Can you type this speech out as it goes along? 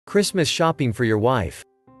Christmas shopping for your wife.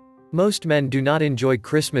 Most men do not enjoy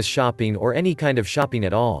Christmas shopping or any kind of shopping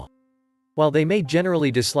at all. While they may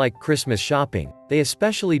generally dislike Christmas shopping, they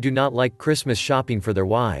especially do not like Christmas shopping for their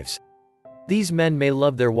wives. These men may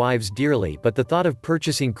love their wives dearly, but the thought of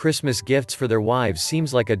purchasing Christmas gifts for their wives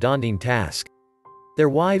seems like a daunting task. Their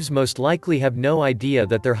wives most likely have no idea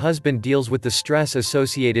that their husband deals with the stress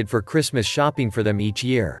associated for Christmas shopping for them each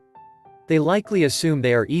year. They likely assume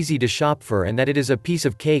they are easy to shop for and that it is a piece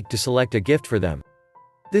of cake to select a gift for them.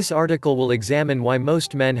 This article will examine why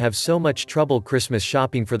most men have so much trouble Christmas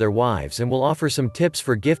shopping for their wives and will offer some tips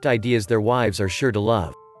for gift ideas their wives are sure to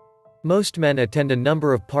love. Most men attend a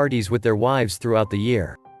number of parties with their wives throughout the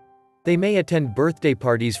year. They may attend birthday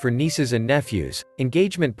parties for nieces and nephews,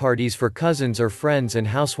 engagement parties for cousins or friends, and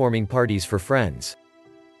housewarming parties for friends.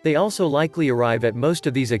 They also likely arrive at most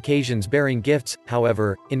of these occasions bearing gifts.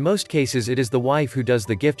 However, in most cases it is the wife who does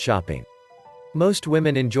the gift shopping. Most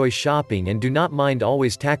women enjoy shopping and do not mind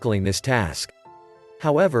always tackling this task.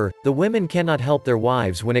 However, the women cannot help their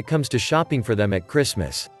wives when it comes to shopping for them at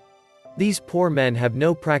Christmas. These poor men have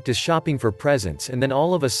no practice shopping for presents, and then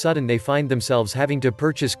all of a sudden they find themselves having to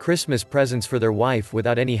purchase Christmas presents for their wife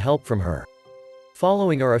without any help from her.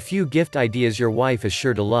 Following are a few gift ideas your wife is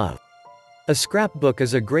sure to love. A scrapbook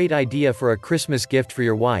is a great idea for a Christmas gift for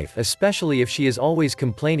your wife, especially if she is always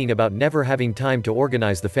complaining about never having time to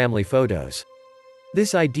organize the family photos.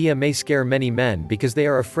 This idea may scare many men because they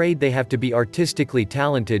are afraid they have to be artistically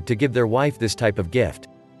talented to give their wife this type of gift.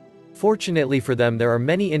 Fortunately for them, there are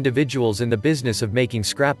many individuals in the business of making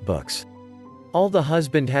scrapbooks. All the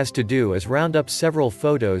husband has to do is round up several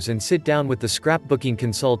photos and sit down with the scrapbooking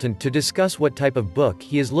consultant to discuss what type of book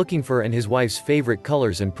he is looking for and his wife's favorite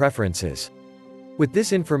colors and preferences. With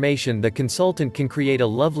this information, the consultant can create a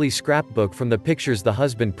lovely scrapbook from the pictures the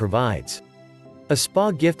husband provides. A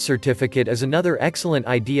spa gift certificate is another excellent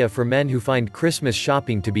idea for men who find Christmas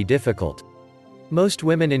shopping to be difficult. Most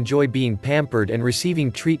women enjoy being pampered and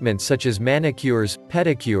receiving treatments such as manicures,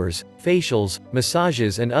 pedicures, facials,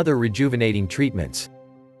 massages, and other rejuvenating treatments.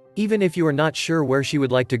 Even if you are not sure where she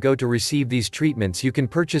would like to go to receive these treatments, you can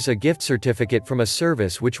purchase a gift certificate from a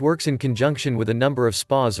service which works in conjunction with a number of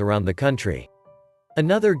spas around the country.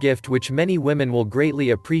 Another gift which many women will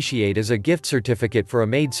greatly appreciate is a gift certificate for a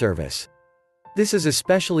maid service. This is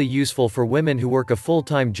especially useful for women who work a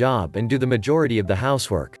full-time job and do the majority of the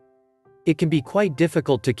housework. It can be quite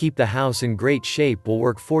difficult to keep the house in great shape while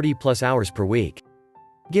work 40+ hours per week.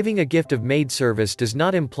 Giving a gift of maid service does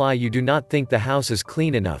not imply you do not think the house is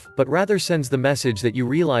clean enough, but rather sends the message that you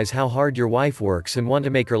realize how hard your wife works and want to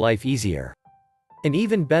make her life easier. An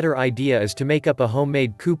even better idea is to make up a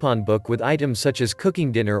homemade coupon book with items such as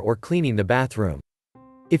cooking dinner or cleaning the bathroom.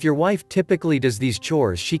 If your wife typically does these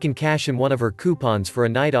chores, she can cash in one of her coupons for a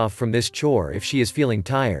night off from this chore if she is feeling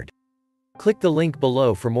tired. Click the link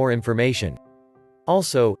below for more information.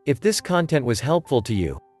 Also, if this content was helpful to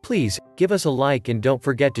you, please give us a like and don't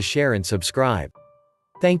forget to share and subscribe.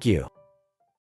 Thank you.